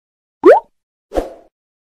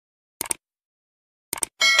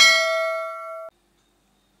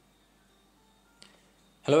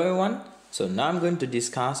Hello everyone, so now I'm going to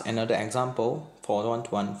discuss another example for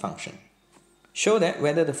one-to-one function. Show that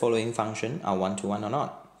whether the following function are one-to-one or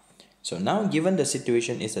not. So now given the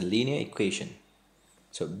situation is a linear equation.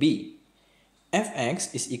 So B,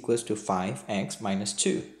 fx is equals to 5x minus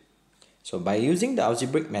 2. So by using the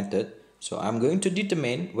algebraic method, so I'm going to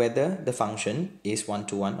determine whether the function is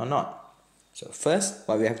one-to-one or not. So first,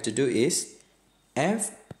 what we have to do is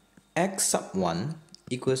fx sub 1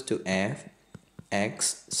 equals to fx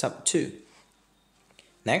sub 2.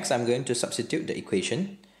 Next, I'm going to substitute the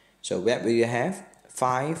equation. So where we have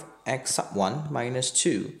 5x sub 1 minus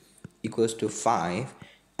 2 equals to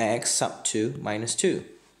 5x sub 2 minus 2.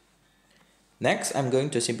 Next, I'm going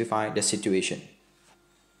to simplify the situation.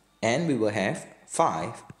 And we will have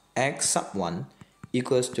 5x sub 1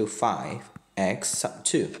 equals to 5x sub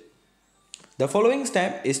 2. The following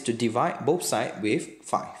step is to divide both sides with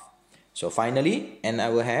 5. So finally, and I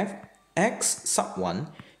will have x sub 1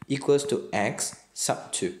 equals to x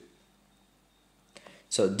sub 2.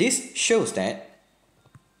 So this shows that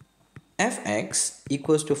fx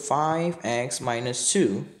equals to 5x minus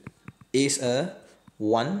 2 is a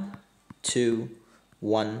 1-to-1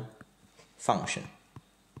 function.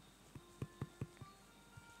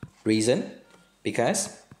 Reason?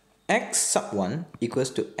 Because x sub 1 equals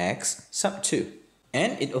to x sub 2.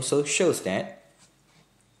 And it also shows that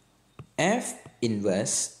f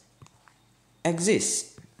inverse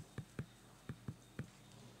exists.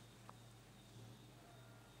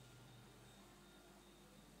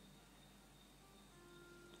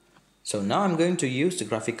 So now I'm going to use the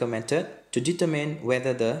graphical method to determine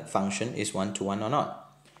whether the function is one-to-one or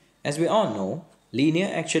not. As we all know,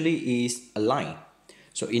 linear actually is a line.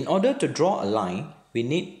 So in order to draw a line, we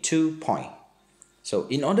need 2 points. So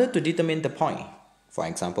in order to determine the point, for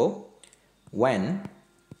example, when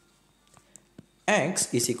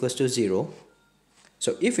x is equals to 0,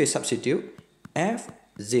 so if we substitute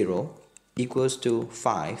f0 equals to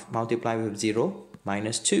 5 multiplied with 0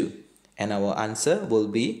 minus 2, and our answer will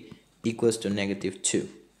be equals to negative 2.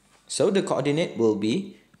 So the coordinate will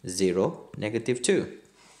be 0, negative 2.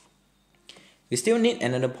 We still need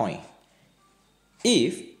another point.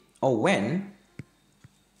 If or when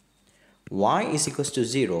y is equals to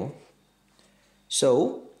 0,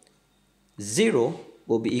 so 0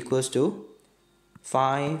 will be equals to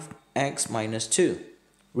 5x minus 2.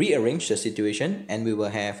 Rearrange the situation and we will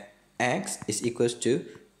have x is equals to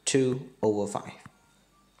 2 over 5.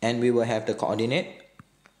 And we will have the coordinate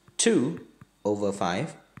 2 over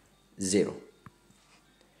 5, 0.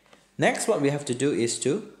 Next, what we have to do is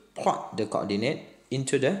to plot the coordinate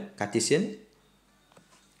into the Cartesian.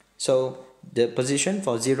 So the position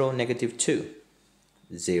for 0, negative 2,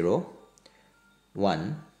 0,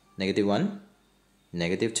 1, negative 1,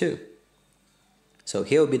 negative 2. So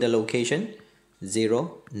here will be the location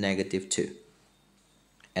 0, negative 2.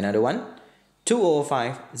 Another one, 2 over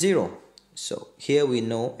 5, 0. So here we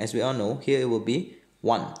know, as we all know, here it will be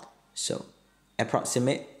 1. So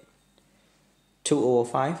approximate 2 over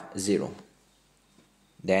 5, 0.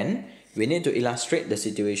 Then we need to illustrate the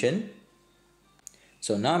situation.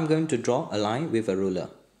 So now I'm going to draw a line with a ruler.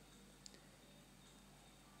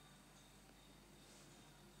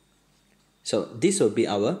 So this will be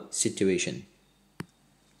our situation.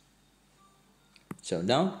 So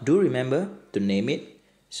now do remember to name it.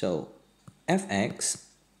 So fx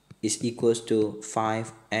is equals to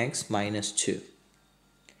 5x minus 2.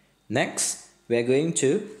 Next, we are going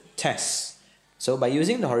to test. So by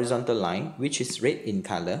using the horizontal line, which is red in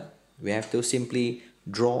color, we have to simply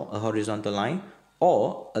draw a horizontal line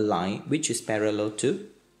or a line which is parallel to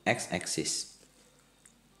x-axis.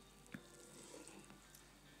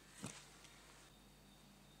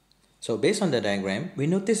 So based on the diagram, we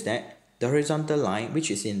notice that the horizontal line,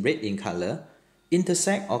 which is in red in color,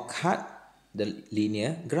 intersect or cut the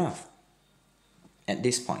linear graph at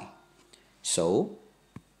this point. So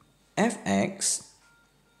fx,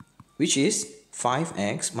 which is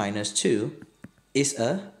 5x minus 2, is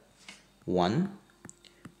a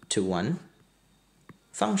 1-to-1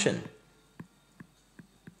 function.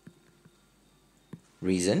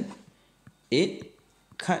 Reason? It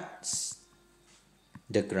cuts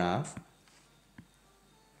the graph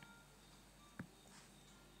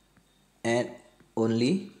at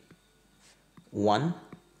only 1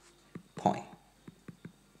 point.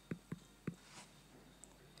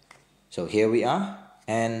 So here we are,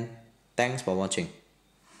 and thanks for watching.